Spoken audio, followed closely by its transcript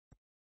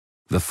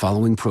The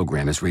following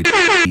program is rated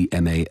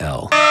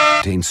EMAL.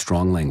 Contains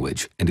strong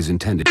language and is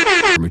intended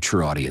for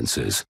mature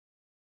audiences.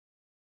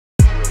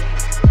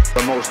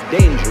 The most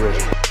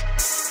dangerous.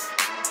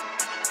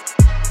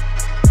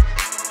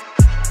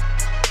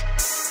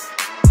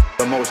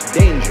 The most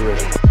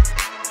dangerous.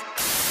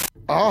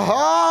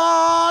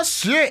 Oh,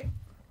 shit.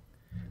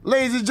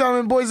 Ladies and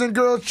gentlemen, boys and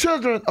girls,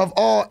 children of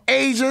all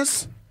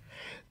ages,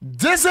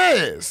 this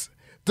is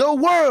the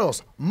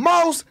world's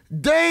most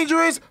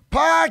dangerous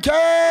podcast.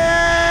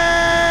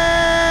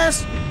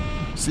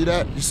 See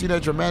that? You see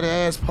that dramatic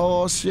ass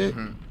pause shit?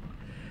 Mm-hmm.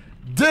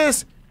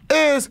 This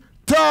is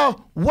the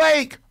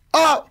wake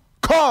up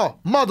call,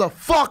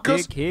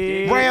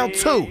 motherfuckers. Round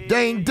 2.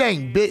 Dang,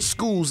 dang, bitch.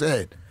 School's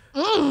ed.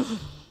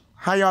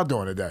 How y'all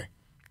doing today?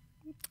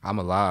 I'm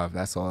alive.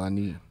 That's all I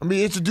need. Let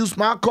me introduce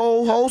my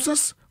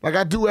co-hosts like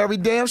I do every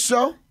damn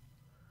show.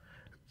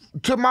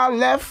 To my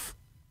left,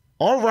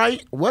 all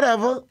right,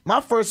 whatever.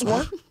 My first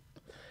one.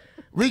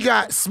 We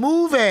got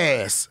smooth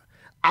ass.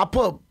 I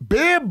put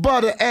beer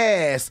butter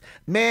ass.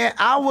 Man,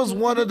 I was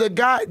one of the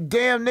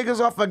goddamn niggas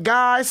off of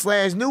Guy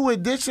 / New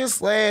Edition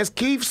 /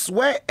 Keith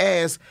Sweat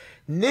ass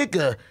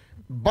nigga.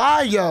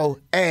 Bio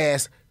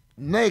ass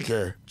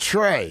nigga.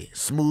 Trey.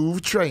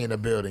 Smooth Trey in the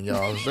building,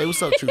 y'all. Say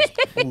what's up, Smooth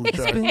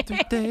Trey. It's been 3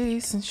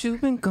 days since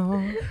you've been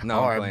gone. No,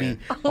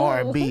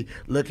 R&B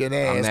looking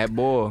ass. I'm that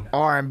boy.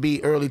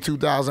 R&B, early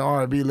 2000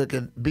 R&B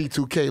looking,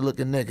 B2K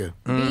looking nigga.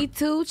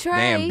 B2 Trey.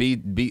 Damn,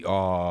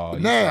 oh,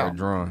 you started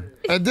drawing.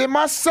 And then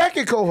my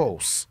second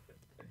co-host.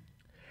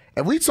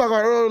 And we talk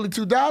about early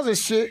 2000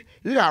 shit.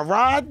 You got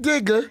Rod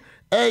Digger,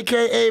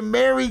 a.k.a.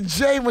 Mary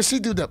J. when she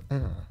do the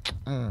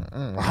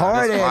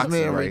hard-ass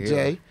Mary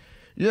J.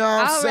 You know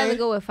what I'm saying? I'd rather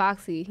go with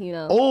Foxy, you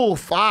know. Oh,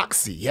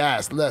 Foxy,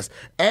 yes, less.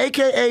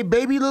 A.K.A.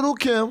 Baby Little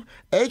Kim,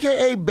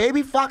 A.K.A.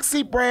 Baby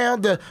Foxy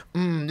Brown, I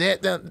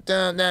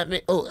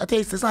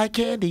taste this like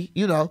candy,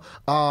 you know.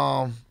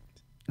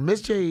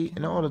 Miss J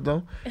and all of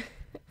them.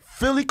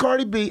 Philly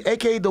Cardi B,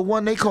 A.K.A. the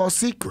one they call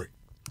Secret.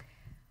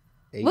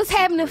 What's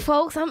happening,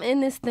 folks? I'm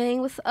in this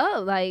thing. What's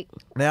up? Like,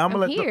 now,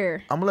 I'm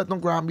here. I'm going to let them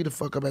grind me the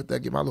fuck up at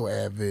that, get my little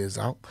adviz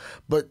out.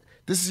 But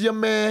this is your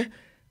man,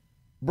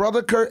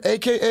 Brother Kurt,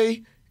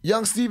 A.K.A.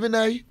 Young Stephen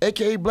A.,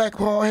 a.k.a. Black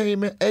Paul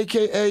Heyman,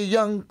 a.k.a.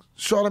 Young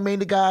Charlamagne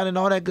the God, and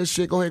all that good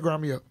shit. Go ahead,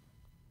 grind me up.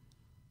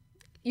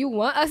 You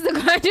want us to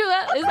grind you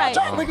up? It's like,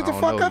 get the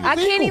fuck up. I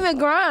can't even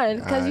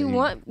grind because you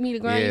want me to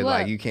grind you up. Yeah,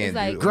 like you can't. It's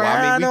like,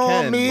 grind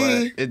on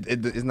me. But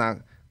it's not.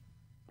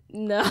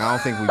 No. I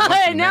don't think we want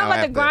to now I'm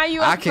about to grind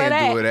you up. I can't for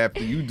that. do it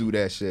after you do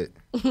that shit.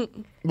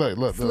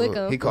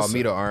 Look. He called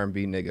me the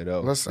R&B nigga though.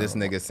 Listen, this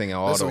nigga singing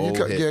all the old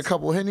hits. You get a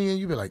couple Henny and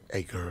you be like,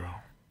 hey girl,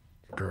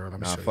 let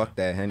me show you. Fuck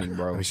that Henny,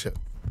 bro. Let me show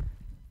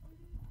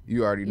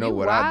you already know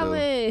what I do.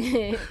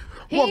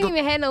 He ain't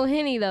even had no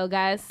Henny though,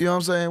 guys. You know what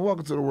I'm saying?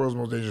 Welcome to the world's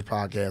most dangerous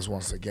podcast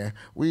once again.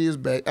 We is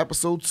back,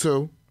 episode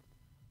 2.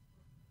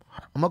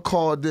 I'm gonna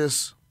call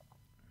this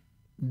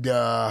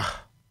the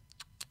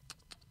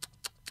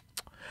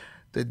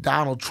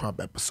Donald Trump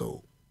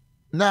episode.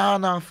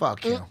 Nah,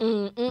 fuck him.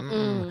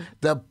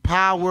 The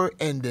power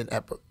ending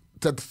episode.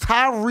 The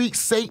Tariq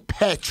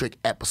St.Patrick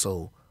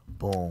episode.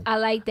 Boom. I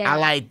like that. I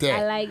like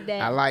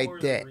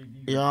that.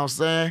 You know what I'm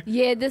saying?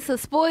 Yeah, this is a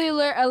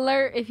spoiler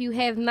alert if you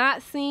have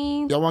not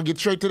seen. Y'all want to get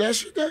straight to that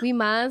shit then? We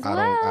might as well.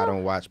 I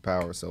don't watch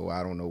Power, so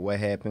I don't know what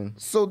happened.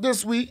 So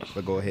this week,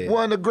 but go ahead.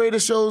 One of the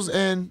greatest shows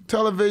in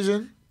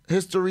television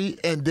history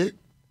ended.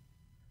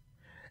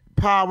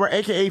 Power,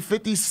 a.k.a.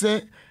 50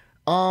 Cent,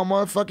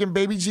 motherfucking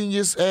Baby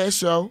Genius ass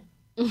show.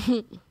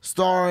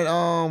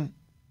 Starring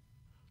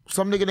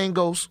some nigga named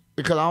Ghost,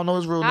 because I don't know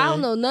his real name. I don't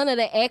know none of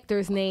the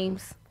actors'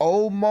 names.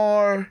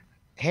 Omari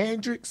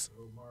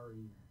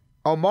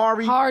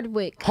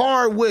Hardwick.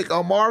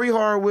 Omari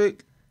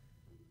Hardwick.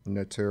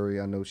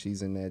 Naturi, I know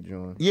she's in that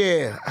joint.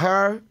 Yeah,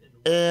 her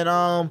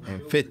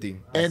and 50.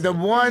 And the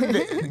one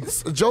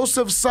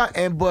Joseph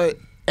Sutton, but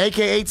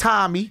a.k.a.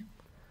 Tommy.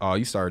 Oh,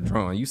 you started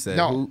drawing. You said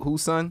no.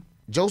 Whose son?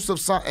 Joseph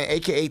Sutton,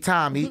 a.k.a.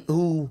 Tommy,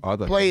 who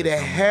played the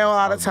hell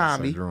out of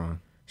Tommy.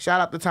 Shout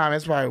out to Tommy.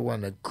 That's probably one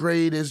of the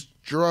greatest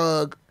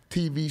drug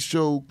TV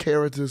show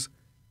characters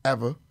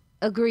ever.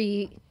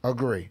 Agreed.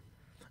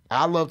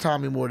 I love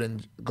Tommy more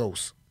than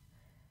Ghost.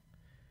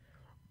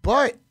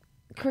 But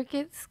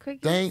crickets.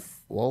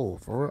 Whoa,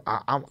 for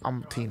real.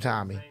 I'm Team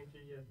Tommy.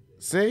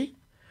 See?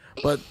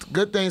 But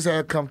good things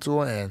have come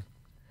to an end.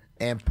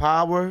 And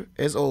Power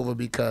is over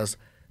because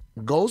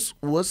Ghost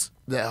was,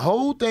 the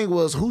whole thing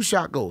was who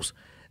shot Ghost.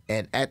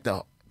 And at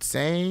the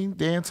same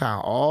damn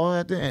time, all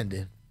at the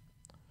ending,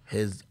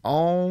 his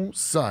own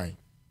son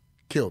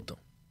killed him.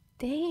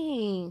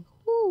 Dang.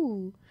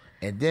 Whoo.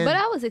 And then, but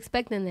I was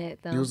expecting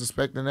that though. You was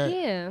expecting that?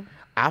 Yeah.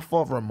 I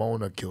thought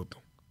Ramona killed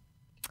him.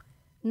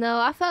 No,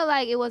 I felt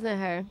like it wasn't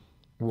her.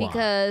 Why?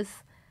 Because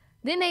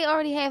then they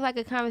already have like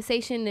a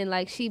conversation and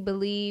like she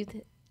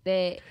believed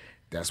that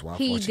that's why I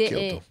thought she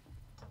killed him.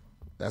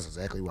 That's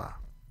exactly why.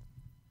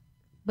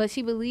 But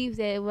she believed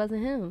that it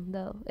wasn't him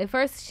though. At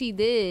first she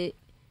did.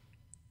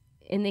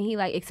 And then he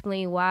like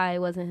explained why it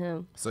wasn't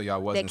him. So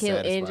y'all wasn't that killed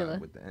satisfied Angela.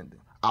 With the ending.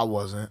 I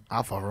wasn't.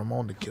 I thought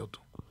Ramona killed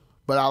him.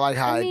 But I like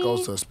how it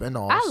goes to a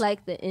spinoff. I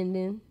like the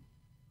ending.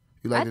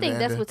 You like I think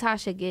that's what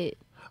Tasha get.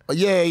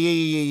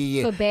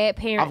 Yeah. For bad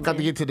parenting. I forgot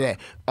to get to that.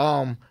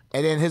 And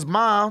then his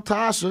mom,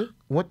 Tasha,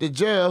 went to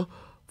jail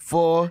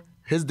for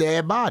his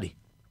dead body.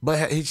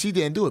 But she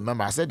didn't do it.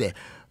 Remember, I said that.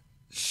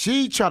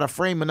 She tried to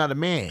frame another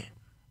man.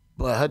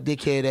 But her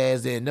dickhead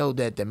ass didn't know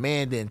that the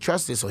man didn't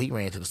trust it, so he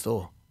ran to the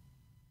store.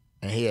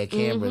 And he had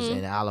cameras and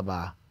an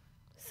alibi.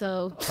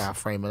 So. Trying to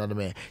frame another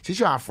man. She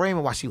tried to frame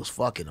him while she was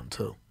fucking him,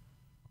 too.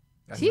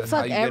 She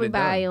fucked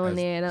everybody on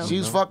there, though. She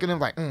was fucking him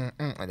like, and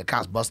the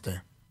cops busted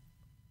him.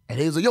 And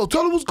he was like, yo,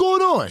 tell her what's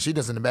going on. She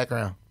just in the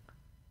background.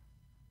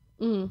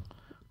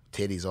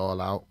 Titties all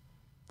out.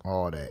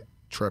 All that.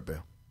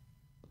 Tripping.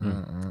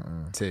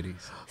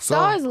 Titties.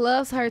 Stars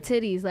loves her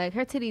titties. Like,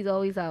 her titties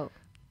always out.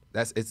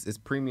 It's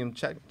premium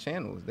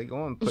channels. They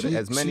go and put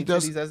as many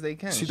titties as they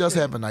can. She does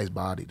have a nice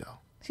body, though.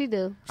 She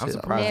do. I'm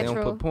surprised they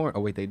don't put porn.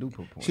 Oh, wait, they do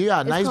put porn. She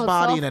got a nice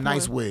body and a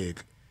nice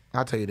wig.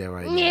 I'll tell you that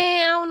right now.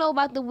 Yeah, I don't know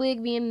about the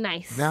wig being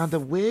nice. Now, the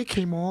wig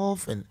came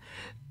off, and,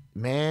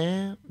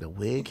 man, the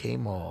wig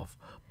came off.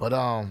 But,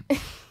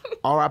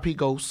 R.I.P.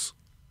 Ghost.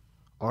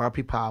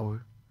 R.I.P.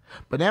 Power.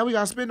 But now we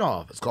got a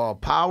spinoff. It's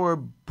called Power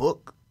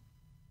Book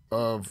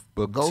of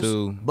Ghost.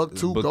 Book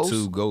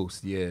 2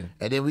 Ghost, yeah.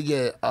 And then we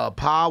get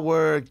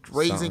Power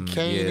Raising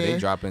Kanan. Yeah, they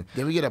dropping.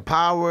 Then we get a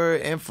Power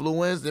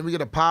Influence. Then we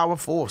get a Power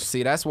Force.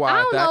 See, that's why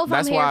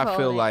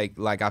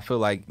I feel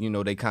like you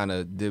know, they kind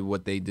of did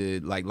what they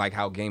did, like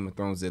how Game of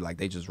Thrones did. Like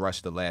they just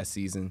rushed the last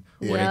season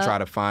where they try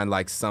to find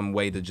like some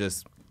way to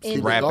just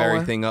wrap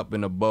everything up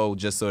in a bow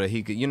just so that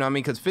he could, you know what I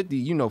mean? Because 50,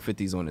 you know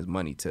 50's on his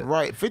money too.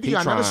 Right. 50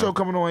 got another show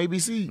coming on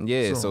ABC.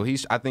 Yeah, so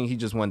I think he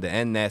just wanted to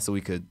end that so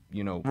he could,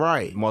 you know,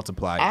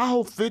 multiply it. I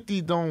hope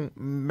 50 don't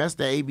mess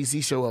that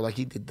ABC show up like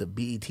he did the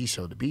BET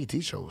show. The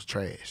BET show was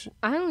trash.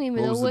 I don't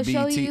even know what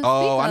show you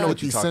I know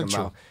what you're talking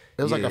about.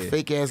 It was like a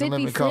fake ass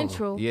 50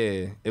 Central.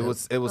 Yeah, it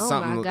was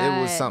something.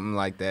 It was something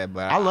like that.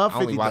 But I love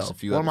 50 only watched a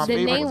few episodes.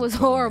 The name was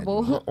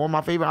horrible. One of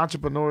my favorite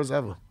entrepreneurs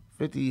ever.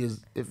 50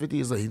 is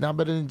he's not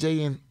better than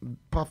Jay and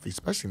Puffy,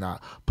 especially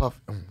not Puffy.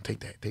 Take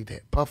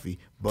that, Puffy.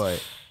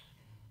 But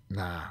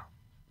nah,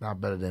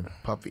 not better than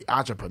Puffy.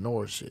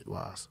 Entrepreneur shit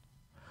wise.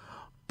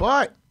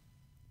 But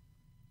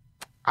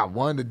I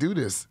wanted to do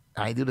this.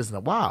 I ain't do this in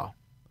a while.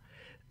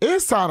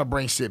 It's time to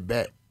bring shit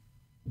back.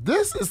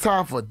 This is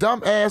time for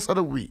Dumb Ass of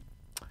the Week.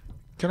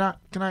 Can I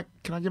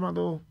get my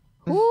little?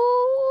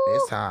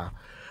 It's time.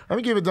 Let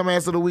me give it Dumb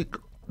Ass of the Week.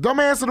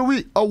 Dumbass of the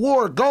Week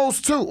award goes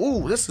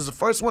to, this is the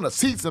first one of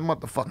season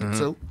motherfucking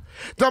 2.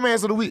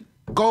 Dumbass of the Week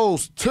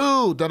goes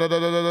to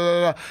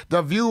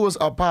the viewers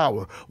of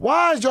Power.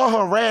 Why is y'all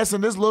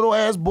harassing this little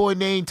ass boy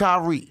named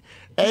Tariq,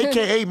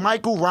 a.k.a.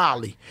 Michael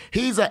Riley?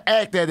 He's an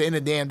actor at the end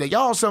of the damn day.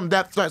 Y'all some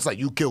that starts like,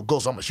 you kill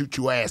Ghost, I'm gonna shoot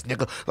your ass,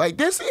 nigga. Like,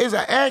 this is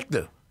an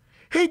actor.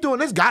 He doing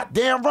this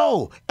goddamn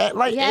role at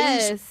like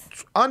age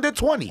under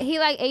 20. He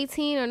like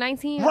 18 or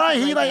 19. Right,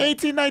 he like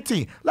 18,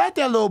 19. Let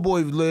that little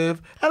boy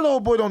live. That little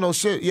boy don't know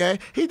shit yet.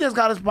 He just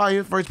got his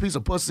first piece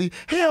of pussy.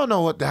 He don't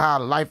know what the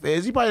hell life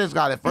is. He probably just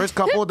got his first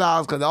couple of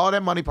dollars because all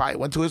that money probably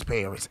went to his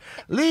parents.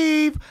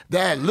 Leave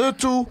that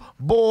little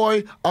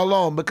boy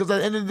alone because at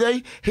the end of the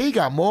day, he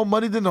got more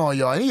money than all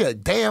y'all. And he a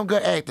damn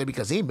good actor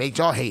because he made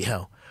y'all hate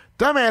him.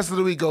 Dumbass of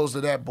the Week goes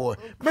to that boy.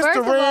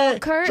 Mr. Red,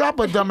 drop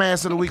a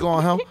Dumbass of the Week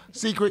on him.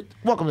 Secret,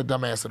 welcome to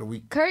Dumbass of the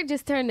Week. Kurt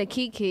just turned to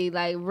Kiki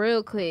like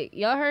real quick.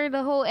 Y'all heard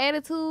the whole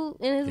attitude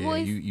in his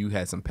voice? You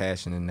had some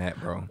passion in that,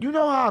 bro. You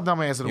know how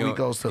Dumbass of the Week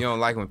goes to. You don't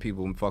like when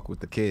people fuck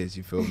with the kids,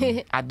 you feel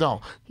me? I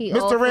don't.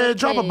 Mr. Red,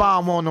 drop a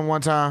bomb on them one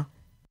time.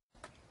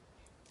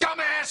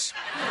 Dumbass!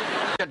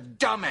 A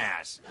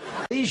dumbass!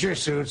 Leisure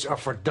suits are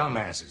for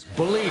dumbasses.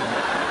 Believe me.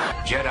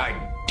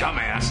 Jedi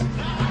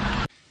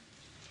dumbass.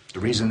 The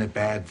reason that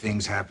bad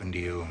things happen to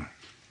you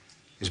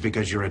is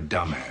because you're a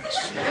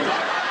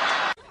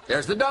dumbass.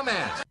 There's the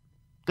dumbass.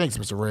 Thanks,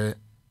 Mr. Red.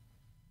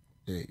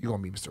 Yeah, you're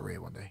going to meet Mr. Red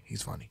one day.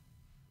 He's funny.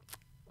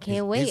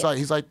 Can't wait.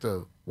 He's like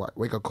the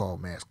wake up call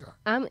mascot.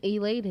 I'm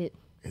elated.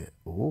 Yeah.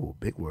 Ooh,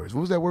 big words.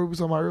 What was that word we were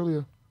talking about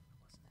earlier?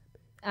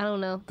 I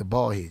don't know. The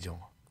bald head, John.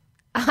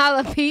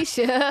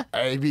 Alopecia.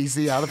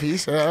 ABC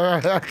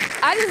alopecia.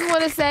 I just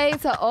want to say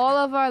to all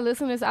of our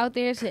listeners out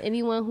there, to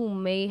anyone who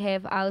may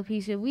have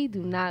alopecia, we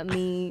do not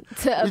mean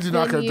to offend you. We do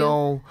not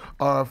condone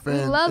or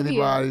offend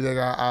anybody you. that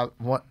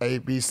got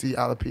ABC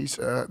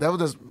alopecia. That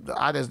was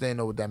I just didn't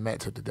know what that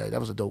meant till today. That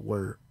was a dope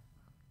word.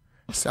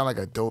 It sound like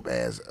a dope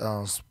ass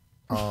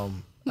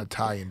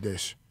Italian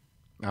dish.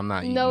 I'm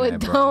not eating that,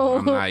 bro.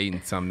 I'm not eating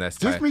something that's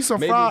Just me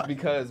some fried. Maybe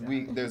it's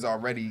because there's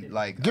already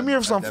like. Give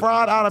me some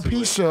fried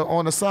alopecia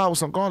on the side with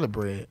some garlic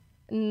bread.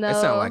 No.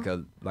 It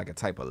sounds like a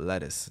type of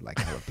lettuce, like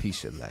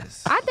alopecia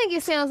lettuce. I think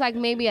it sounds like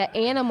maybe an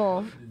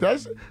animal.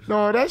 That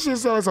shit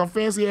sounds like some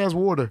fancy ass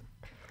water.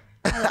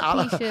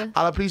 Alopecia.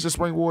 Alopecia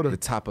spring water. The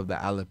top of the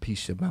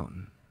alopecia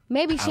mountain.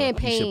 Maybe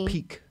champagne. Alopecia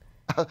peak.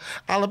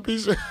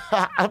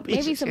 Alopecia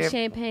maybe some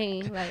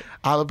champagne. Like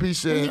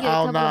alopecia and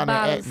all 9 and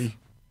Acme.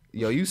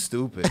 Yo, you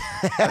stupid.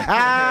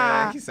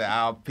 He said,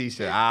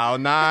 aisle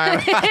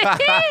 9.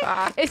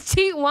 It's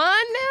cheap wine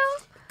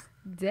now?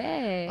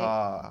 Dang.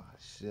 Oh,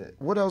 shit.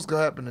 What else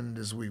gonna happen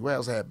this week? What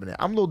else happening?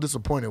 I'm a little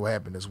disappointed what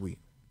happened this week.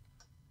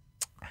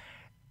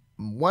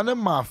 One of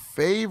my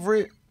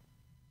favorite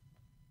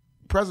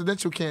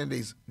presidential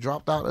candidates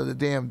dropped out of the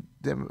damn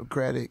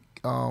Democratic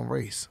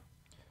race.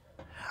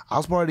 I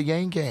was part of the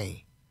Yang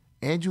gang.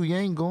 Andrew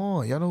Yang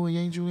gone. Y'all know who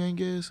Andrew Yang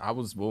is? I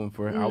was voting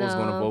for him. I was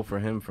going to vote for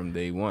him from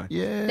day one.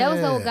 Yeah. That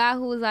was the old guy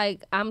who was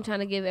like, I'm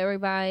trying to give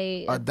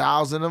everybody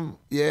 1,000 of them.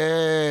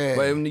 Yeah.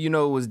 But, you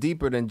know, it was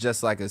deeper than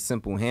just like a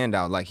simple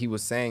handout. Like he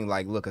was saying,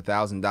 like, look,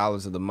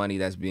 $1,000 of the money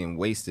that's being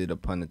wasted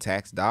upon the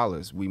tax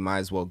dollars, we might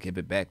as well give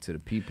it back to the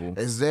people.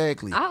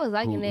 Exactly. I was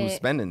liking who's that.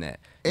 spending that.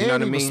 You And know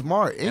what I he was mean?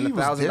 smart. And he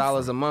was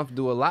 $1,000 a month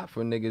do a lot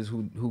for niggas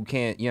who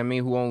can't, you know what I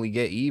mean, who only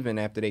get even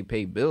after they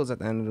pay bills at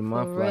the end of the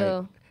month. For real.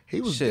 Like, He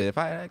was shit, if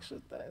I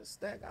actually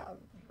stack out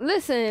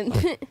Listen.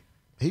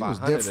 He was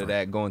 500 different. of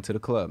that going to the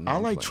club. I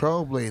like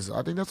trailblazers.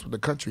 I think that's what the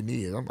country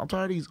needs. I'm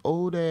tired of these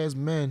old ass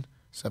men,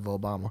 except for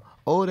Obama,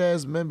 old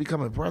ass men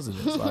becoming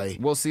presidents. Like,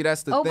 Well, see,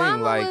 that's the Obama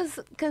thing. Like, was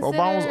considered.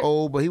 Obama was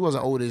old, but he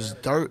wasn't old as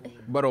dirt.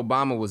 but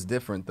Obama was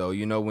different, though.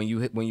 You know, when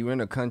you're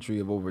in a country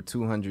of over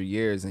 200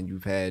 years and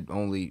you've had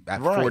only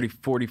Right.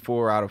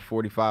 44 out of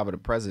 45 of the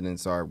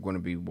presidents are going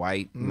to be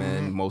white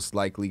men, most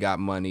likely got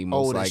money, most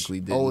Old as- likely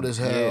didn't. old as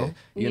hell. Yeah.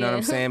 You know what I'm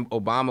Yeah. saying?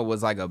 Obama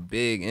was like a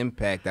big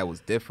impact that was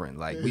different.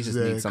 Like, we just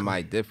Exactly. need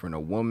somebody different. A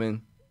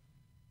woman,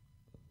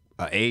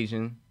 a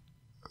Asian.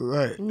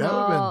 Right. That No,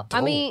 would've been I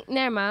dope. mean,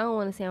 never mind. I don't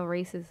want to sound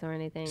racist or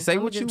anything. Say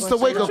I'm what just you- It's gonna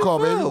the wake say up that. call,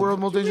 baby. feel.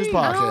 World's most dangerous I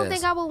podcast. don't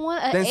think I would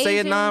want an Then say it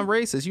Asian.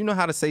 non-racist. You know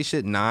how to say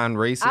shit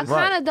non-racist. I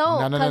kind of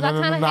don't, No, because I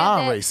kind of nah,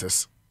 have that.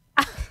 racist.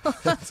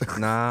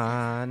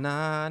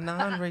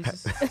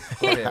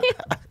 non-racist. Go ahead.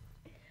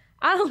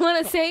 I don't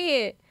want to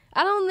say it.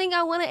 I don't think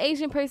I want an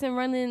Asian person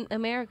running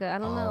America. I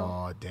don't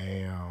know. Oh,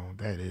 damn.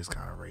 That is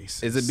kind of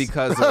racist. Is it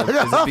because of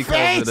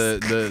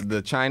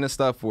the China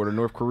stuff or the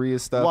North Korea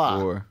stuff?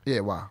 Why? Or Yeah,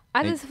 why?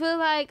 I just feel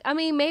like, I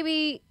mean,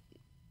 maybe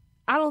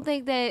I don't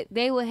think that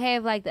they would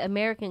have like the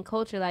American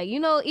culture. Like, you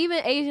know,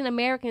 even Asian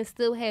Americans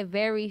still have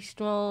very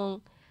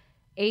strong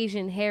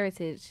Asian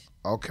heritage.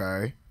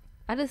 Okay.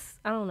 I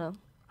don't know.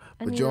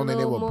 I But need you a don't think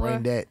they little will bring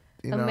more that,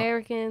 you know?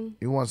 American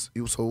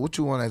So what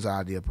you want as an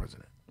ideal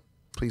president?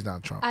 Please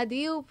not Trump.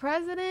 ideal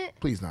president.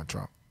 Please not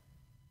Trump.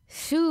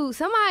 Shoot,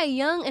 somebody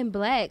young and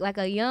black, like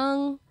a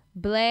young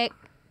black,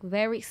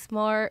 very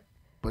smart.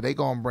 But they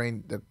gonna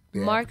bring the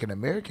Mark- African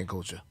American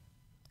culture.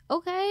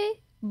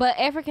 Okay, but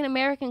African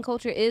American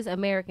culture is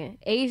American.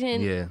 Asian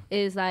Yeah.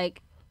 is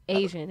like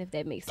Asian, if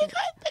that makes sense.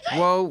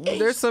 well,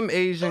 there's some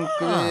Asian.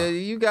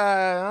 You got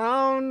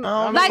I don't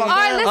know. Like, all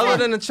right, listen. Other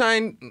than the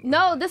China,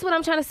 No, this is what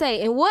I'm trying to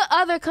say. In what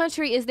other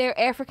country is there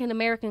African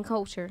American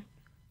culture?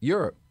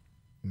 Europe.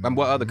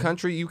 What other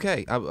country?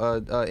 UK.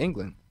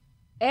 England.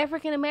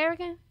 African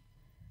American?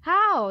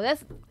 How?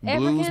 That's Blues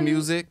African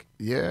music.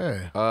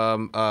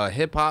 Yeah.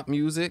 Hip hop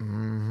music.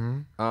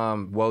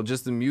 Well,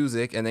 just the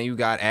music, and then you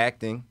got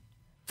acting.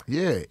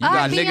 Yeah. You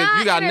got niggas.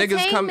 You got beyond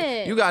niggas coming.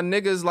 entertainment. You got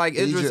niggas like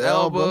Idris Idris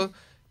Elba,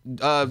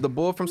 the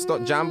boy from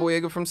John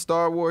Boyega from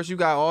Star Wars. You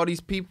got all these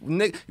people.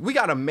 We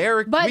got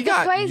American. But We the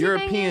got crazy thing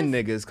European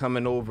niggas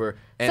coming over.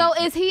 And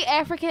So is he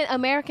African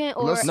American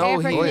or Listen, no,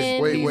 African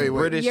wait.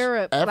 British.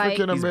 Europe? African He's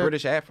American.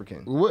 British African.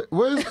 What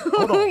is?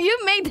 Hold on. You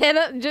made that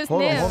up just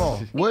Hold now.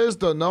 on. What is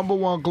the number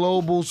one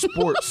global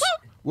sports?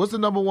 What's the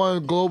number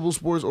one global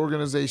sports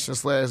organization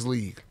 /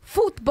 league?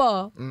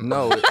 Football.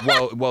 No,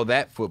 well,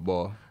 that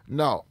football.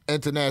 No,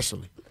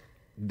 internationally.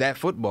 That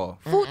football.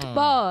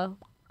 Football.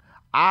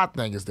 I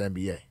think it's the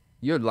NBA.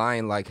 You're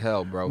lying like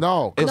hell, bro.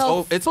 No, it's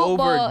No, it's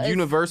football over is-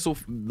 universal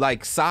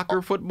like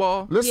soccer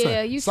football. Listen,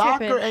 Yeah, you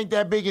soccer tripping. ain't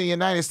that big in the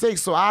United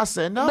States, so I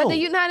said no. But the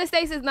United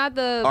States is not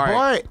the. All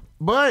right.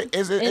 But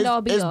it's End all,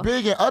 be all.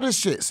 big in other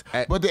shits.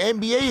 At- But the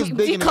NBA is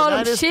big You in the call them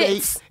United shits.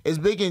 States. It's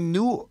big in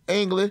New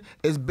England.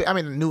 New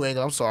England.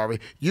 I'm sorry.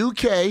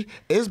 UK.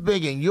 It's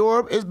big in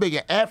Europe. It's big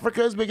in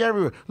Africa. It's big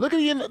everywhere. Look at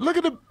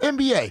the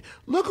NBA.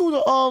 Look who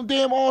the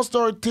damn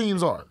All-Star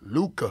teams are.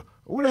 Luka.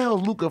 Where the hell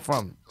is Luka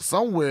from?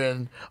 Somewhere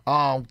in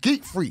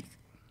Geek Freak.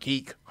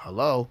 Geek.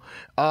 Hello.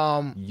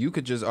 You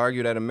could just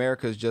argue that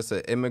America is just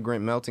an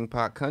immigrant melting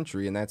pot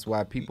country, and that's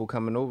why people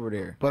coming over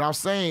there. But I'm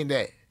saying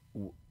that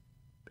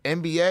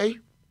the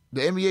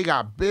NBA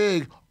got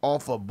big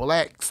off of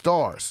black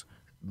stars.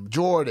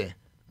 Jordan,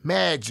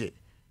 Magic,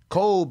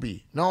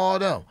 Kobe, and all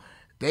them.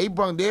 They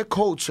brought their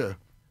culture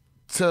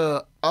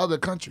to other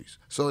countries.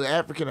 So the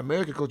African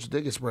American culture,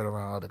 they get spread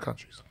around other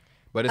countries.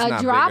 But it's A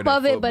not drop bigger than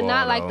of it, but football,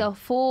 not like though. the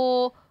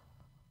full.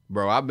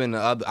 Bro, I've been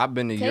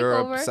to Take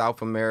Europe, over.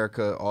 South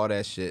America, all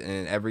that shit,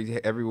 and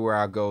everywhere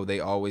I go, they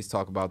always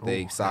talk about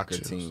their soccer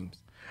chills. teams,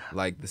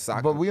 like the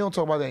soccer. But we don't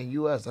talk about that in the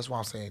U.S. That's why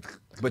I'm saying.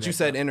 But you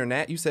said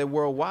internet. You said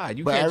worldwide.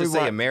 You But can't just say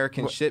everyone-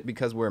 American but- shit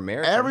because we're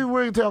American.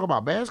 Everywhere you talk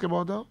about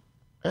basketball, though.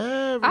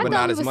 I But thought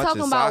not we as was much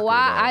talking as about soccer,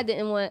 why though. I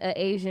didn't want an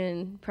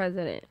Asian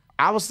president.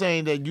 I was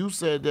saying that you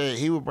said that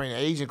he would bring the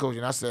Asian culture,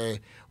 and I said,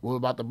 what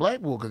about the black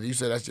people? Because you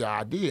said that's your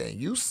idea. And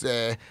you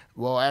said,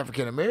 well,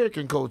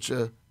 African-American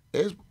culture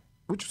is,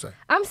 what you say?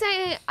 I'm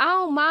saying I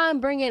don't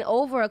mind bringing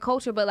over a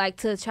culture, but like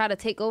to try to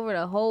take over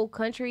the whole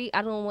country,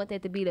 I don't want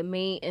that to be the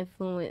main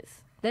influence.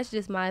 That's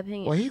just my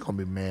opinion. Well, he going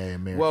to be mad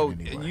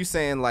American anyway. You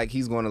saying like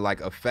he's going to like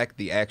affect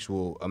the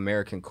actual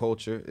American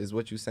culture is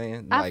what you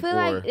saying? I feel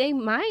like they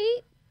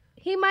might.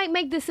 He might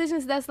make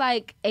decisions that's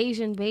like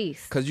Asian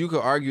based. Because you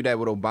could argue that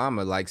with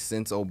Obama, like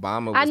since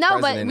Obama was I know,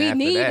 president but we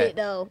need that, it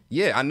though.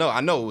 Yeah, I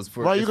know it was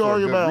for, well, you it's can for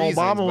argue good about reasons,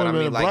 Obama, but I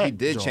mean, like he black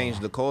did John. change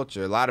the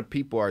culture. A lot of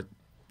people are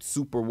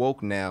super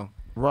woke now,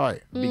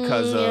 Right.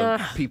 because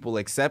of people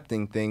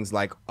accepting things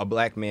like a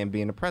black man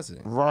being the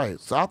president. Right.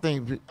 So I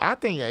think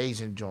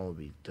Asian John would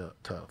be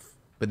tough.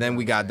 But then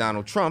we got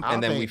Donald Trump,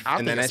 and then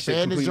that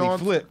shit completely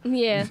flipped.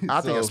 Yeah.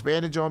 I think a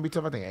Spanish John be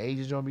tough. I think an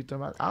Asian John be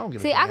tough. I don't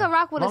give a damn. See, I can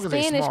rock with a Long as they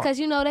Spanish smart. because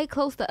you know they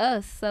close to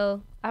us,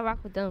 so I rock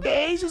with them. The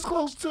Asians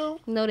close too.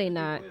 No, they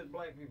not.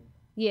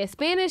 Yeah,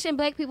 Spanish and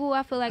black people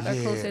I feel like are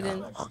closer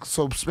than.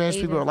 So Spanish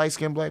people Asian. are light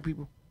skinned black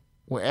people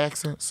with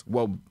accents.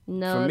 Well,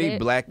 No, for me,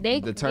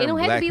 they the don't term have to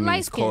black be means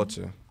light-skinned.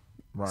 culture.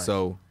 Right.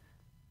 So,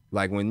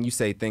 like when you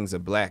say things are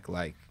black,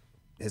 like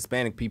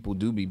Hispanic people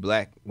do be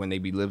black when they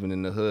be living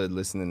in the hood,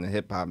 listening to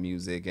hip hop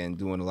music and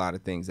doing a lot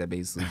of things that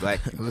basically black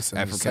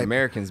African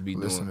Americans be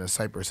Listen doing. to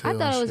Cypress Hill. I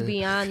thought it was and shit.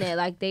 beyond that.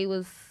 Like they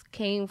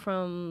came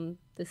from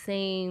the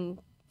same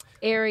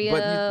area.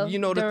 But you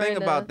know the thing during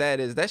about that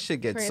is that shit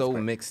gets so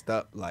transfer. mixed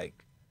up. Like,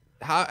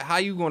 how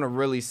you gonna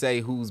really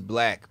say who's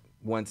black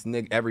once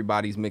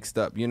everybody's mixed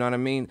up? You know what I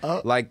mean?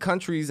 Like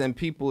countries and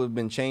people have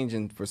been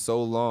changing for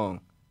so long.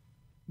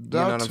 You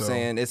know what I'm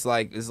saying? It's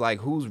like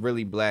who's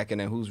really black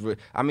and then who's really.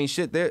 I mean,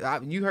 shit.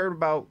 You heard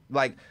about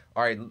like.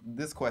 All right,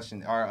 this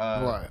question.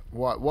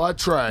 What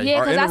tribe?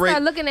 Yeah, because I interra-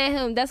 started looking at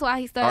him. That's why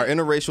he Are started.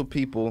 interracial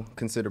people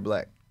considered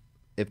black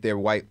if they're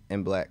white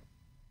and black?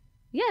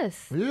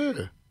 Yes. Yeah.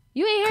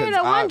 You ain't heard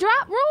 'Cause the one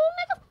drop rule,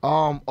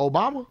 nigga?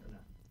 Obama.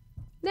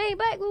 They ain't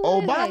black. Who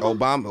is that?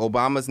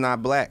 Obama's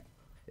not black.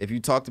 If you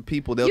talk to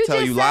people, they'll You tell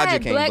just you said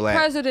logic ain't black black.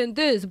 president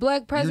this,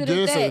 black president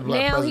did say that. black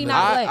Now he president.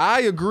 not black.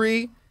 I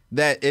agree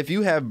that if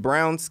you have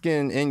brown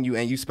skin in you,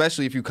 and you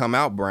especially if you come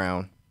out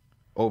brown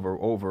over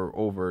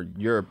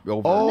Europe,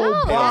 over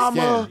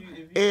Obama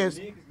skin. is.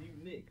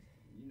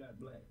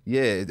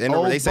 Yeah,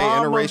 they say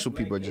interracial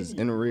people are just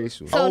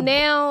interracial. So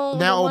now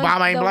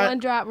Obama ain't the black? one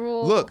drop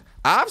rule. Look,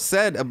 I've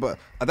said, but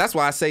that's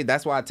why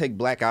I take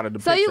black out of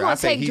the So you picture. gonna I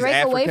say take he's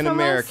Drake away from African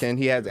American.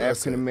 He has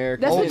African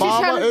American. That's what you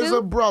trying Obama to is do?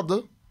 a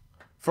brother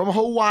from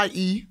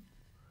Hawaii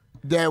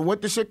that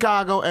went to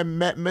Chicago and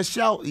met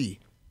Michelle E.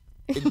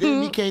 And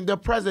then became the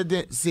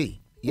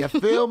presidency. You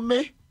feel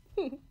me?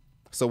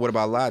 So what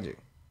about logic?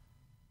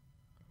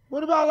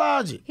 What about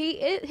Logic? he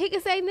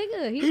can say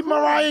nigga. He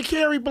Mariah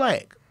Carey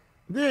black.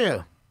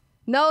 Yeah.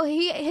 No,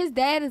 his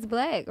dad is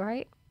black,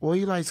 right? Well,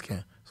 he light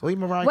skinned. So he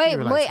Mariah Wait,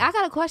 Carey wait. I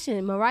got a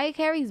question. Mariah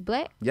Carey's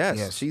black?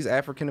 Yes, she's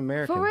African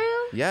American. For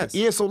real? Yes.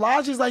 Yeah, so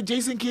Logic's like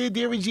Jason Kidd,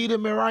 Derek Jeter,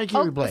 Mariah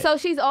Carey black. So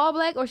she's all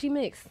black or she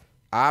mixed?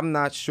 I'm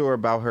not sure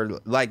about her.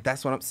 Like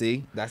that's what I'm.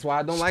 See, that's why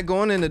I don't like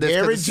going into this.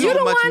 'Cause Derek it's Jeter. so You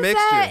the much one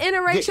mixture. said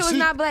interracial is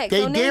not black.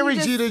 They so now Derek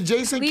you just Jeter,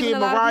 Jason leaving Kidd, a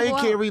lot of Mariah people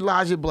out. Carey,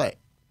 Logic black.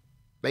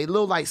 They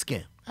little light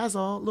skin. That's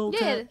all. Little Yeah,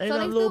 cat. Ain't so that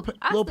they little, still,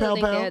 I little still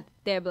pal think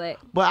they're black.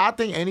 But I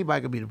think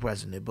anybody could be the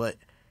president. But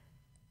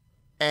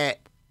I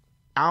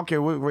don't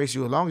care what race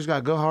you are, as long as you got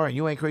a good heart and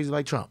you ain't crazy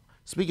like Trump.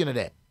 Speaking of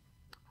that,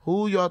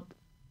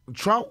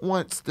 Trump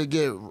wants to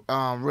get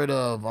rid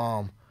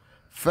of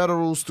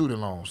federal student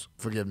loans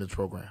forgiveness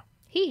program.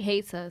 He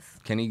hates us.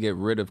 Can he get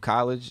rid of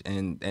college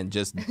and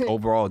just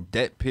overall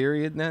debt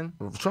period then?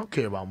 Trump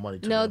care about money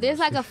too. No, much. there's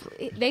like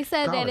they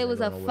said that College it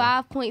was a ain't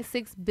going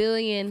 $5.6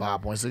 billion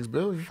 $5.6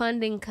 billion.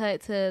 funding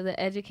cut to the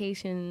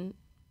education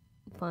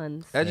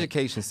funds.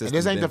 Education system. And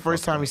this ain't the been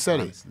first fucked time he up, said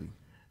honestly. it.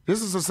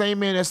 This is the same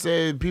man that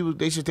said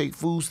they should take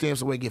food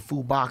stamps away and get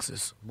food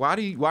boxes. Why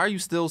are you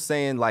still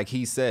saying like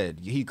he said?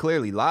 He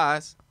clearly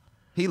lies.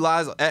 He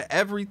lies at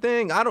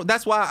everything.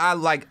 That's why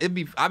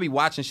I be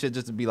watching shit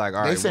just to be like,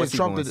 all right, They said what's he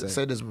Trump gonna say?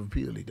 said this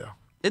repeatedly though.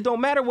 It don't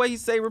matter what he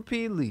say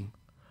repeatedly.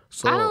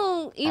 So I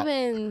don't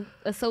even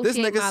associate This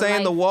nigga my saying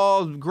life. the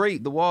wall's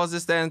great, the wall's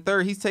this, that, and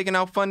third. He's taking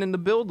out funding to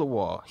build the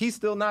wall. He's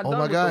still not oh done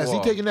my with God, the is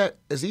wall.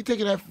 he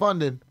taking that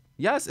funding?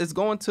 Yes, it's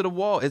going to the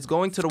wall. It's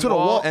going to the, To the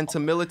wall, wall. and to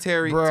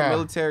military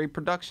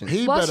production.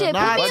 He Well, better shit,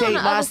 not put me on take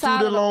the my other side of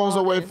student the loans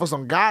wall away then. for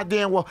some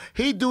goddamn wall.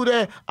 He do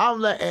that, I'm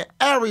letting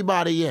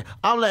everybody in.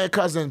 I'm letting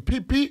cousin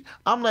Pete.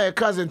 I'm letting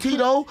cousin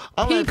Tito.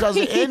 I'm letting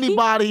cousin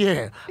anybody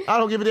in. I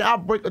don't give a damn. I'll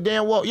break the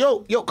damn wall.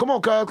 Yo, come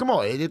on, cuz, come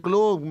on.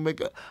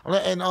 I'm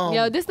letting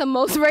Yo, this the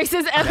most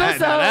racist episode.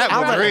 that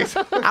was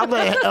I'm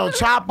letting El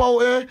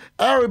Chapo in.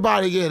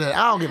 Everybody get in.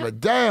 I don't give a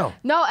damn.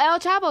 No, El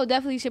Chapo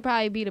definitely should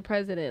probably be the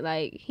president.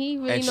 Like he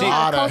really And knows she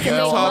the coast and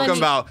make Talking money.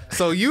 about,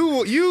 so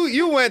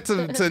you went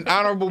to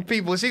honorable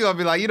people. She gonna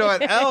be like, you know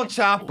what, El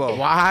Chapo.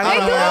 Why They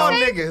the do, hell? the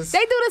same, niggas. they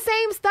do the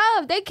same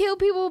stuff. They kill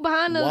people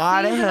behind the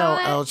Why the scenes and all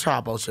hell that.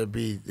 El Chapo should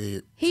be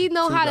the? He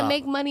know how to $2?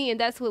 make money, and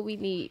that's what we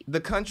need.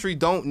 The country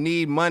don't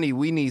need money.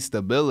 We need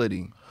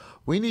stability.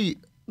 We need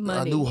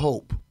Money. a new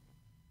hope.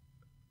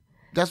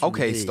 That's what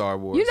Okay, we need. Star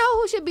Wars. You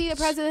know who should be the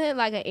president?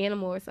 Like an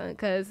animal or something.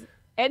 Because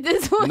at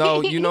this point,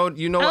 No, you know. I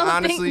don't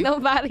Honestly, think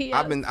nobody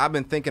else. I've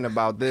been thinking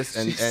about this,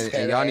 and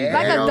said y'all need to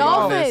like hell a no.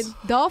 on dolphin. this.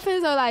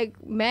 Dolphins are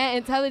like mad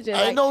intelligent.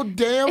 Ain't Like, no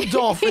damn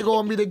dolphin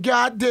gonna be the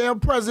goddamn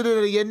president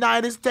of the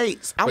United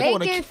States. I'm they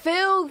gonna. can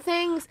feel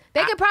things.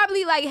 They could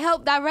probably like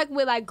help direct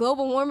with like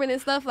global warming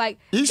and stuff. Like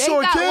He they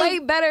sure got can. way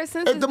better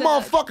senses. If the than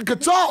us. motherfucker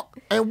could talk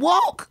and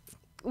walk.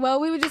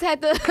 Well, we would just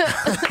have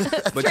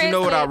to. But you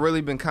know what translate. I've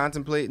really been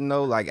contemplating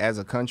though, like as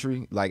a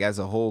country, like as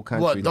a whole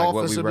country, What, like dolphins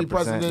what we should be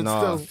represent. presidents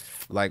No,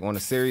 too? like on a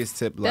serious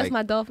tip, That's like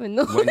my dolphin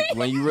noise.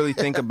 when you really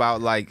think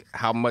about like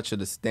how much of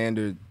the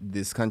standard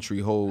this country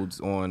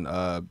holds on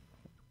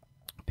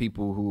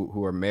people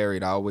who are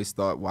married, I always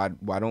thought, why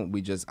don't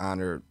we just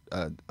honor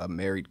a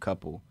married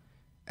couple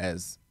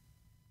as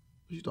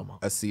What you talking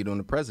about? a seat on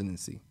the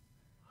presidency?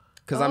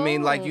 Because I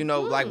mean, like, you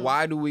know, like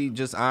why do we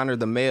just honor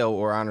the male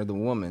or honor the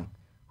woman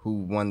who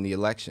won the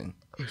election?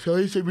 So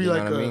he should be You know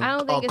like what I mean? I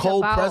don't think a it's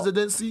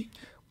co-presidency.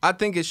 I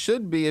think it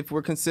should be if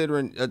we're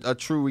considering a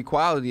true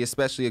equality,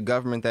 especially a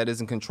government that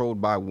isn't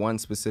controlled by one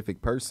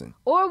specific person.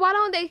 Or why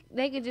don't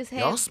they could just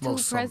Y'all have smoke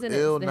two some presidents?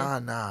 ill then?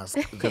 nah-nahs.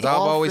 Because I've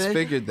always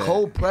figured that.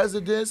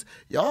 Co-presidents,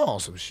 y'all on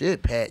some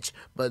shit, Patch.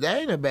 But that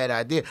ain't a bad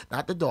idea.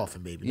 Not the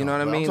dolphin, baby. You know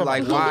what I mean?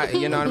 Like why?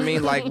 You know what I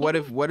mean? Like what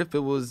if it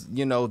was,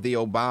 you know, the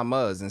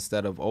Obamas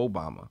instead of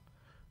Obama?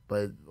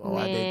 But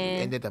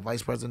ain't that the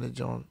vice president,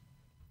 John?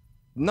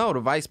 No, the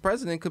vice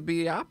president could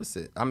be the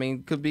opposite. I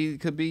mean, could be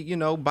you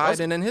know,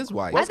 Biden and his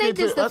wife. I Let's think get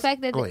to- just the let's-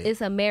 fact that go ahead.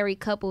 it's a married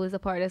couple is the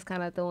part that's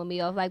kind of throwing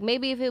me off. Like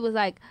maybe if it was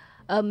like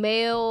a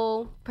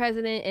male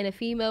president and a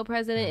female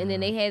president, and then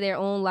they had their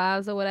own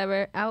lives or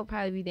whatever, I would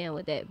probably be down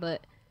with that.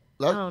 But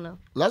I don't know.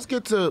 Let's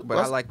get to. But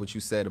I like what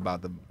you said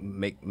about the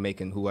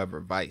making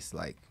whoever vice.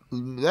 Like,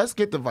 Let's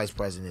get the vice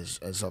president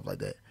and stuff like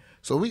that.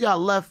 So we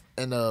got left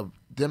in the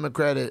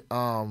Democratic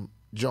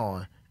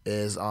John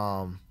is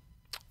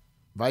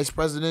Vice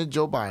President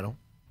Joe Biden,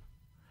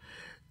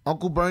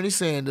 Uncle Bernie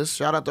Sanders.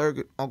 Shout out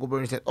to Uncle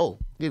Bernie Sanders. Oh,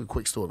 give you a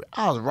quick story.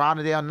 I was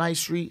riding down Ninth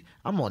Street.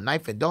 I'm on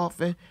 9th and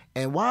Dolphin,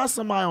 and why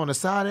somebody on the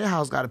side of their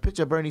house got a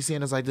picture of Bernie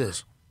Sanders like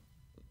this?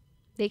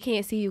 They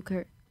can't see you,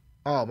 Kurt.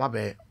 Oh, my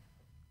bad.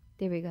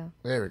 There we go.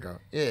 There we go.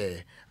 Yeah,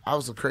 I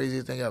was the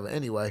craziest thing ever.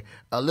 Anyway,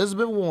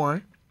 Elizabeth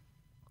Warren,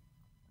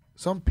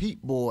 some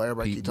Pete boy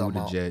everybody Pete keep talking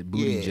about.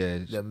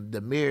 Buttigieg. Yeah,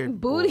 the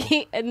married boy.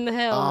 Booty and the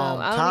hell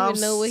no. I don't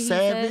even know what he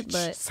said,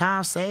 but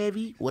Tom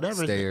Savvy,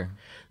 whatever. Stair.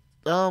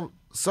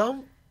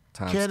 Some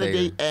Tom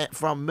candidate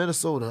from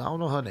Minnesota. I don't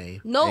know her name.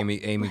 nope.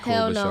 Amy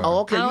Hell Klobuchar. no. Oh,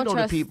 okay, I you don't know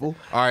trust- the people.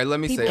 All right, let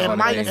me say People all And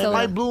the Mike, names. and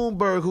Mike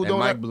Bloomberg, who And don't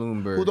Mike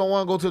Bloomberg.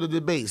 want to go to the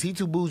debates. He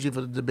too bougie for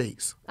the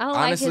debates. I don't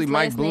Honestly, like his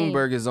Mike last name.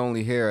 Bloomberg is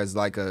only here as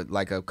like a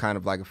kind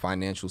of like a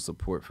financial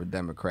support for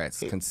Democrats,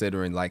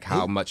 considering like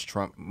how much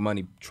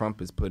money Trump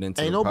has put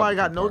into. Ain't the nobody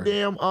got Republican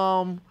no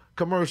Party. damn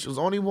commercials.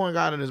 Only one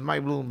got it is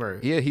Mike Bloomberg.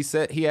 Yeah,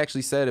 he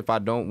actually said if I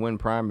don't win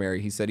primary,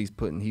 he said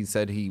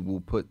he will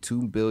put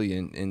 $2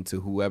 billion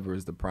into whoever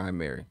is the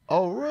primary.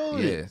 Oh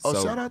really? Yeah, Oh,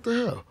 so- shout out to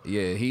him.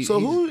 Yeah, So he's-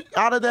 who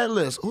out of that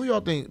list, who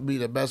y'all think be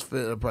the best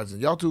fit of the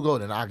president? Y'all two go,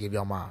 then I'll give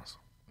y'all mine.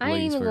 I ain't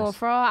Ladies even going first.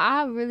 fraud.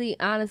 I really,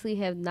 honestly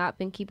have not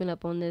been keeping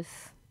up on this.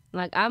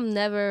 Like I've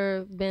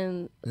never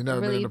been You never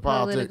been really into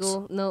politics?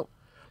 political. Nope.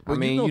 But I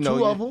mean, you know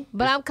two of them.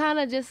 But I'm kind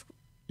of just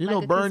You like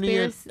know a Bernie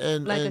and, conspiracy-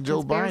 like a and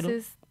Joe Biden.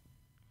 conspiracist.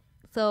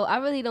 So I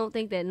really don't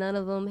think that none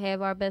of them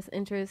have our best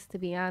interests, to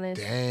be honest.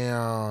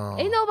 Damn.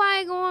 Ain't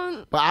nobody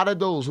going. But out of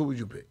those, who would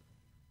you pick?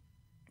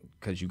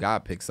 because you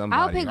gotta pick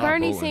somebody. I'll pick not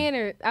Bernie voting.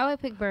 Sanders. I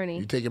would pick Bernie.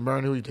 You taking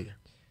Bernie? Who you taking?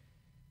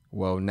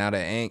 Well, now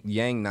that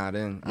Yang not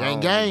in, Yang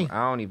gang.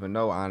 I don't even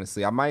know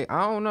honestly. I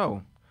don't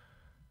know.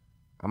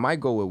 I might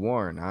go with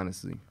Warren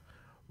honestly.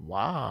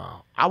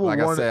 Wow. I would Like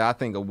I want. said, I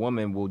think a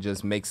woman will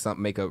just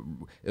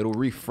it'll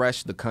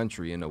refresh the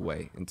country in a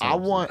way. in I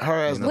terms want of,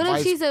 her as you the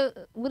know,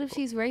 vice. What if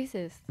she's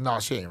racist? No,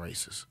 she ain't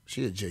racist.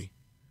 She a G.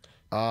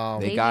 They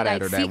They got be,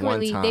 at like, her that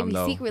one secretly- time they be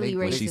though. secretly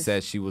when she racist.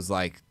 said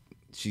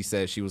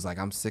she was like,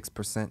 I'm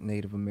 6%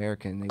 Native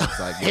American. They was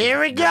like, Here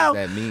we what go. does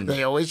that mean?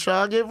 They always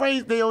try to get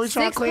race. They always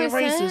try to claim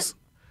 6%?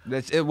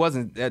 racist. It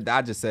wasn't.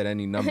 I just said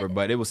any number,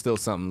 but it was still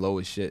something low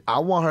as shit. I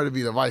want her to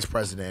be the vice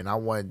president. And I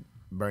want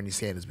Bernie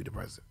Sanders to be the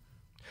president.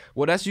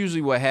 Well, that's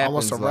usually what I happens.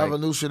 want some like,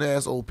 revolution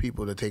ass old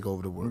people to take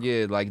over the world.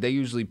 yeah, like they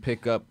usually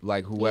pick up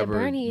like whoever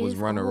Bernie was is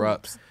runner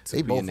ups to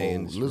They be in both the old.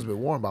 industry. Elizabeth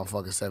Warren about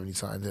fucking 70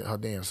 times her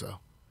damn self.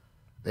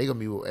 They gonna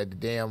be at the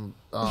damn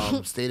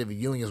State of the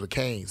Unions with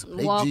canes.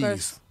 They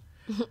Walkers.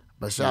 G's.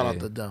 But shout out Yeah.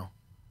 to them.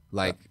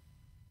 Like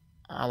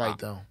I like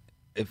them.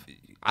 if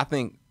I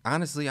think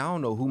honestly, I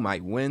don't know who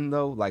might win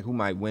though. Like who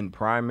might win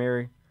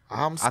primary.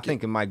 I'm I scared.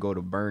 think it might go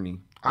to Bernie.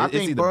 I It's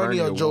think either Bernie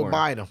or Joe Warren.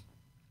 Biden.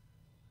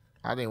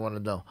 I didn't want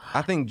to know.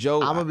 I think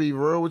Joe. I'm gonna be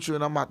real with you,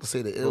 and I'm about to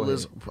say the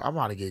illest. I'm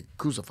about to get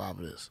crucified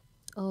for this.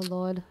 Oh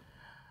Lord.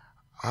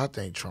 I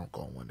think Trump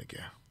gonna win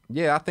again.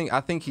 Yeah,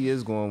 I think he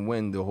is going to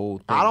win the whole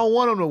thing. I don't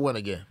want him to win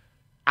again.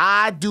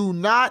 I do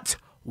not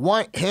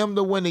want him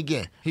to win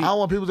again. I don't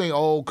want people to think,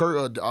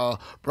 oh,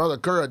 brother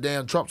Kurt, a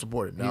damn Trump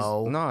supporter.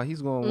 No,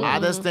 he's going to win. I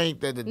just think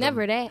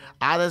that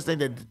I just think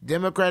the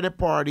Democratic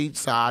Party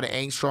side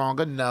ain't strong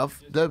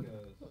enough to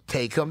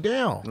take him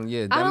down.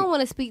 Yeah, I don't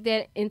want to speak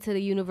that into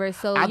the universe.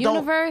 So right.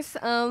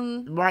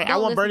 I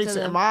want Bernie.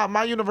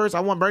 My universe. I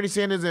want Bernie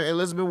Sanders and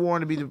Elizabeth Warren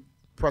to be the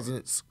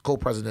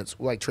co-presidents,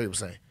 like Trey was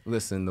saying.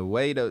 Listen, the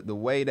way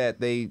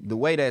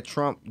that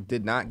Trump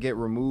did not get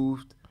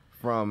removed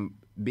from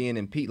being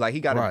impeached, like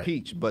he got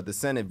impeached, but the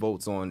Senate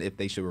votes on if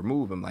they should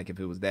remove him, like if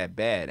it was that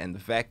bad. And the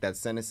fact that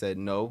Senate said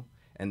no,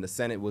 and the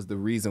Senate was the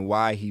reason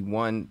why he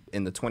won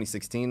in the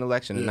 2016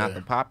 election and not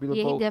the popular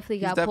vote.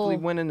 He's definitely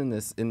winning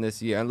in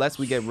this year, unless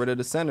we get rid of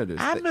the senators.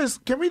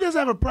 Can we just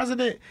have a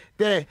president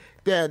that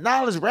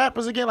acknowledge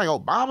rappers again, like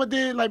Obama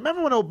did? Like,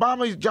 remember when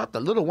Obama dropped the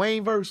Lil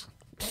Wayne verse?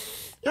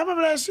 Y'all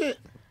remember that shit?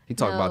 He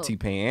talked about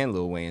T-Pain and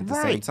Lil Wayne at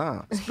the same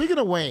time. Speaking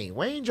of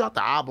Wayne dropped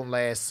the album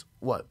last,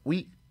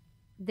 week?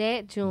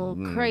 That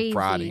June crazy.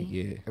 Friday,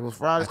 yeah. It was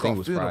Friday. I think it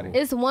was Friday.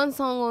 It's one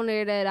song on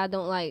there that I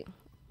don't like.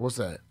 What's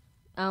that?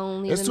 I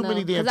don't even know. Too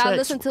many damn tracks. tracks. I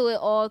listened to it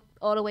all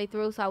the way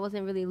through, so I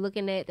wasn't really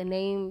looking at the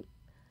name.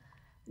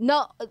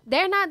 No,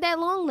 they're not that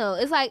long though.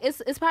 It's like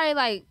it's probably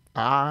like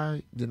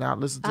I did not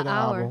listen to the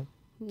album.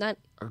 Not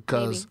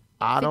because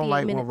I don't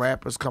like when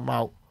rappers come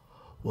out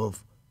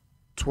with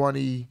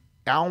 20.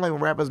 I don't like when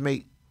rappers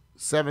make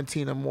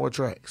 17 or more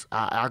tracks.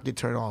 I get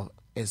turned on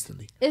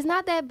instantly. It's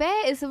not that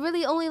bad. It's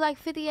really only like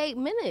 58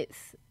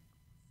 minutes.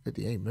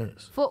 58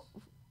 minutes for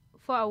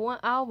one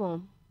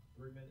album.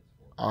 3 minutes.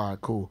 All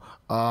right, cool.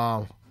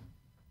 All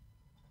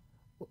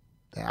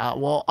right.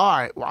 Well,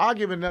 I'll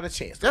give it another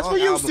chance. That's for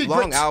you, Secrets.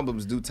 Long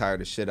albums do tire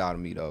the shit out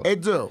of me, though.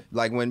 It do.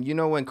 Like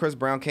when Chris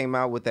Brown came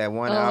out with that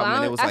one album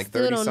and it was like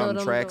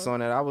 30-something tracks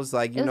on it, I was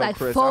like,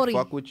 Chris, 40. I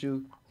fuck with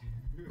you.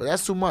 But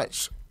that's too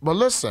much. But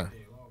listen,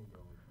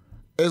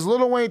 is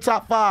Lil Wayne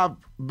top 5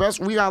 best?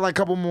 We got like a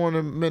couple more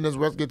minutes.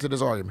 Let's get to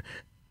this argument.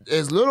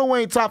 Is Lil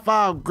Wayne top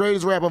 5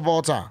 greatest rapper of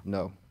all time?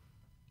 No.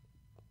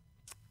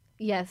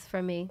 Yes,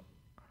 for me.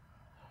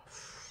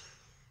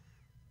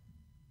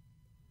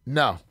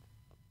 No.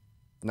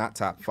 Not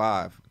top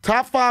 5.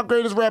 Top 5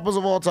 greatest rappers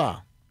of all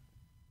time.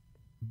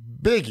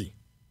 Biggie.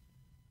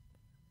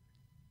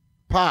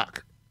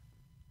 Pac.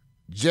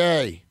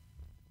 Jay.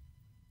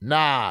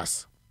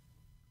 Nas.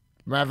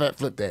 Matter of fact,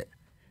 flip that.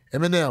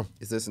 Eminem.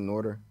 Is this in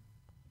order?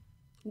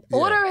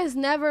 Order is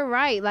never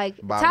right. Like,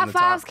 top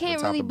 5s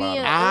can't really be in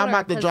order. I'm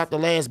about to drop the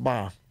last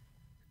bomb.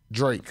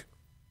 Drake.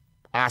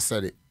 I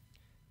said it.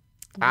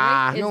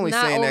 You only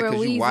saying that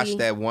because you watched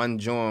that one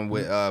joint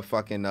with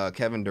fucking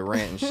Kevin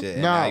Durant and shit,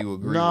 and now you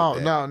agree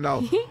with that.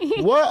 No.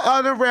 What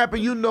other rapper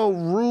you know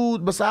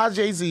ruled, besides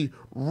Jay-Z,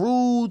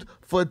 ruled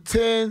for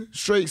 10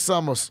 straight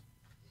summers?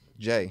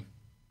 Jay.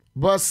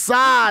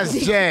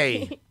 Besides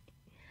Jay.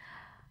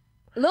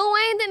 Lil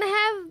Wayne didn't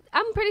have,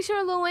 I'm pretty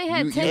sure Lil Wayne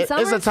had 10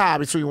 summers. It's a tie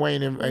between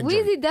Wayne and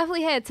Weezy Drake.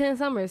 definitely had 10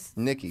 summers.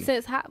 Nicki.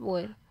 Since Hot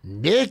Boy.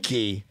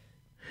 Nicki?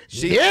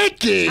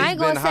 I ain't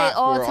gonna say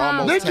all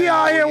time. Nicki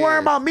out here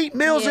worrying about meat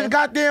meals in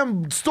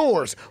goddamn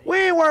stores. We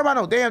ain't worried about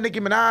no damn Nicki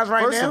Minaj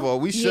right now. First of all,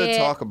 we should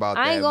talk about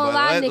that. I ain't gonna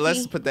lie, Nicki.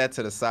 Let's put that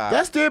to the side.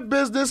 That's their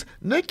business.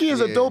 Nicki is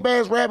a dope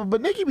ass rapper,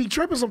 but Nicki be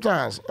tripping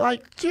sometimes.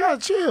 Like, you gotta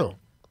chill.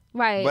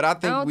 Right. But I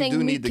think we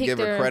do need to give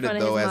her credit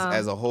though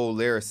as a whole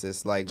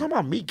lyricist. Like, talking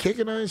about me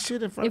kicking her and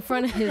shit in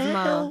front of his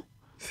mom.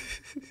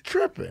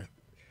 Tripping.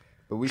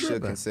 But we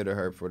should consider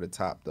her for the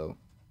top though.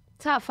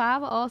 Top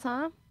 5 of all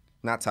time?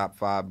 Not top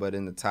 5, but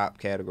in the top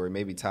category,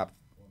 maybe top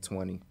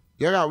 20.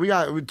 We got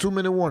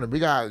 2-minute warning.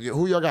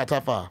 Who y'all got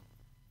top 5?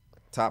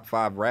 Top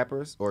 5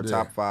 rappers or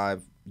top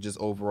 5 just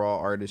overall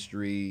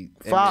artistry?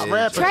 5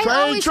 rappers. Trey,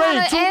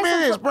 2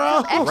 minutes,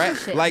 bro.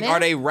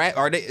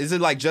 Are they? Is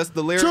it like just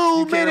the lyrics?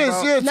 2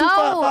 minutes, yeah.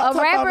 No, a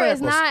rapper is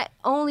not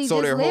only just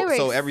lyrics.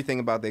 So everything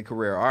about their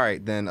career. All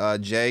right, then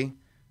Jay,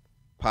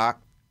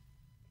 Pac,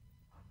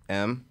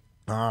 M.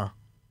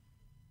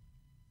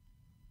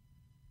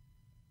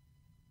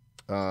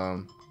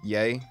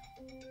 Ye.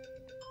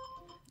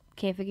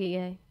 Can't forget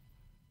Ye.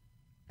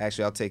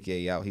 Actually, I'll take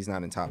Ye out. He's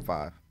not in top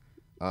 5.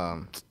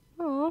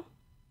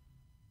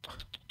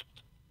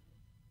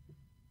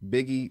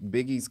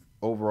 Biggie's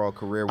overall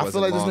career wasn't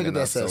long enough. I feel like this nigga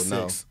that said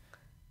 6.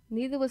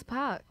 Neither was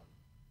Pac.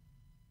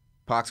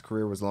 Pac's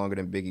career was longer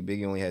than Biggie.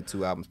 Biggie only had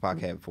 2 albums. Pac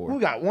had 4. We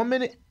got 1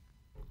 minute.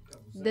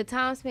 The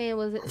time span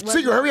was.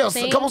 Secret, hurry up!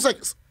 A couple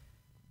seconds.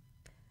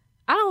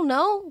 I don't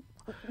know.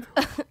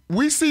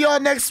 We see y'all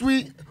next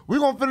week. We're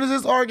going to finish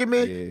this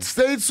argument. Yeah.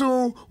 Stay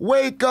tuned.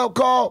 Wake up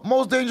call.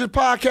 Most Dangerous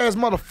Podcast,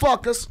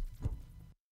 motherfuckers.